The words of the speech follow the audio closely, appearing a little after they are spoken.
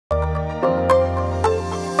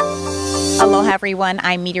Aloha everyone,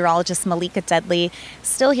 I'm meteorologist Malika Dudley,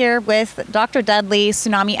 still here with Dr. Dudley,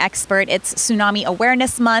 tsunami expert. It's Tsunami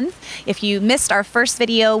Awareness Month. If you missed our first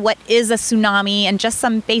video, what is a tsunami, and just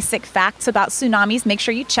some basic facts about tsunamis, make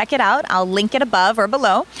sure you check it out. I'll link it above or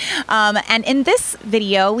below. And in this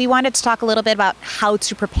video, we wanted to talk a little bit about how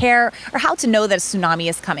to prepare or how to know that a tsunami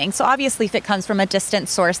is coming. So obviously if it comes from a distant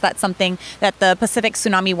source, that's something that the Pacific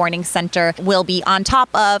Tsunami Warning Center will be on top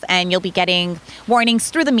of, and you'll be getting warnings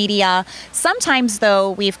through the media. Sometimes,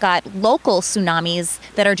 though, we've got local tsunamis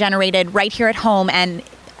that are generated right here at home, and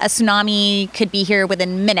a tsunami could be here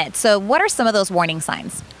within minutes. So what are some of those warning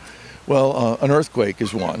signs? Well, an earthquake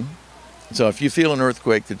is one. So if you feel an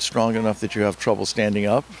earthquake that's strong enough that you have trouble standing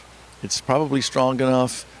up, it's probably strong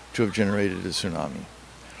enough to have generated a tsunami.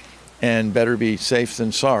 And better be safe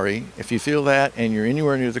than sorry. If you feel that and you're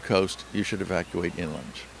anywhere near the coast, you should evacuate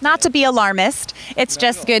inland. Not to be alarmist, it's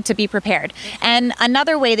just good to be prepared. And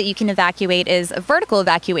another way that you can evacuate is a vertical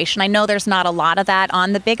evacuation. I know there's not a lot of that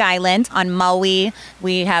on the Big Island. On Maui,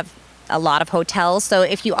 we have a lot of hotels. So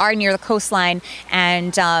if you are near the coastline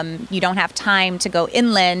and you don't have time to go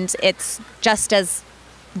inland, it's just as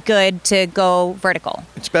good to go vertical.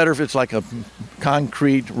 It's better if it's like a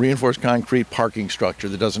reinforced concrete parking structure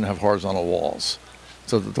that doesn't have horizontal walls,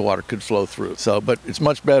 so that the water could flow through. But it's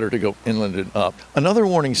much better to go inland and up. Another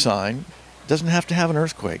warning sign doesn't have to have an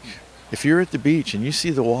earthquake. If you're at the beach and you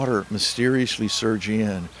see the water mysteriously surge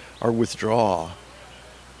in or withdraw,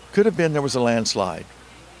 could have been there was a landslide,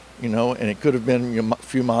 and it could have been a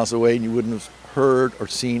few miles away and you wouldn't have heard or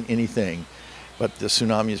seen anything, but the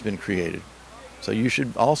tsunami has been created. So you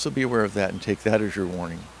should also be aware of that and take that as your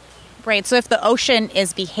warning. Right, so if the ocean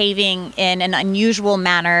is behaving in an unusual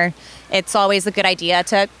manner, it's always a good idea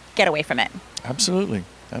to get away from it. Absolutely,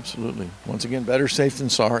 absolutely. Once again, better safe than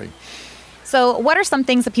sorry. So what are some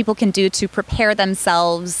things that people can do to prepare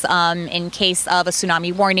themselves in case of a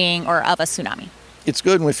tsunami warning or of a tsunami? It's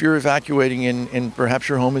good if you're evacuating and perhaps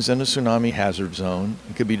your home is in a tsunami hazard zone.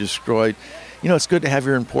 It could be destroyed. It's good to have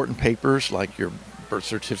your important papers like your birth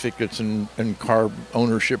certificates and car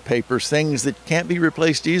ownership papers, things that can't be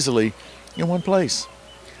replaced easily, in one place.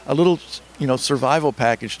 A little, survival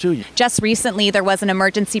package too. Just recently, there was an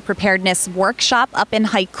emergency preparedness workshop up in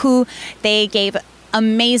Haiku. They gave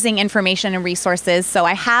amazing information and resources. So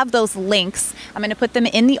I have those links. I'm going to put them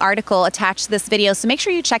in the article attached to this video. So make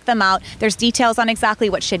sure you check them out. There's details on exactly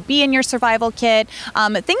what should be in your survival kit.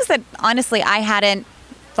 Things that honestly I hadn't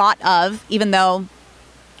thought of, even though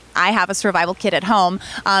I have a survival kit at home.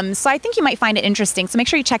 So I think you might find it interesting. So make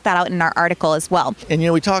sure you check that out in our article as well. And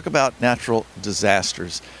we talk about natural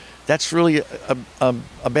disasters. That's really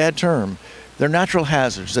a bad term. They're natural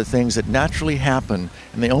hazards. They're things that naturally happen,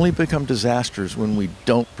 and they only become disasters when we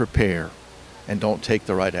don't prepare and don't take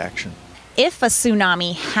the right action. If a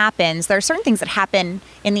tsunami happens, there are certain things that happen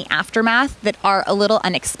in the aftermath that are a little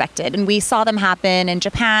unexpected. And we saw them happen in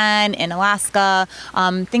Japan, in Alaska,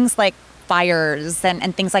 things like fires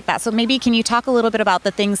and things like that. So maybe can you talk a little bit about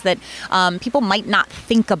the things that people might not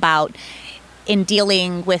think about in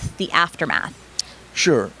dealing with the aftermath?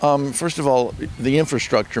 Sure. First of all, the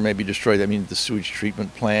infrastructure may be destroyed. I mean, the sewage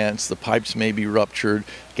treatment plants, the pipes may be ruptured,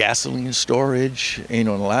 gasoline storage. In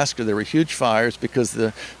Alaska, there were huge fires because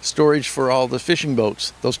the storage for all the fishing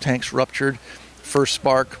boats, those tanks ruptured. First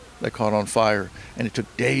spark, they caught on fire, and it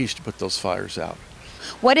took days to put those fires out.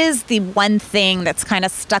 What is the one thing that's kind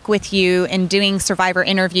of stuck with you in doing survivor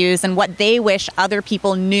interviews and what they wish other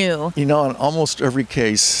people knew? In almost every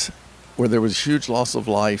case where there was huge loss of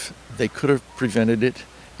life, they could have prevented it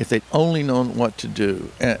if they'd only known what to do.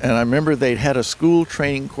 And I remember they'd had a school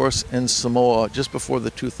training course in Samoa just before the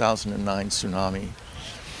 2009 tsunami.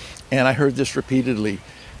 And I heard this repeatedly,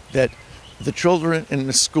 that the children in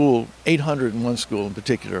the school, 800 in one school in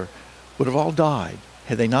particular, would have all died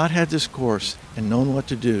had they not had this course and known what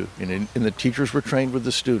to do. And the teachers were trained with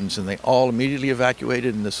the students, and they all immediately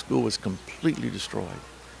evacuated, and the school was completely destroyed.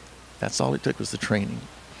 That's all it took, was the training.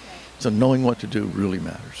 So knowing what to do really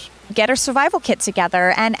matters. Get a survival kit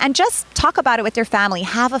together and just talk about it with your family.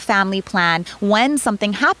 Have a family plan. When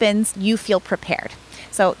something happens, you feel prepared.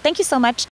 So thank you so much.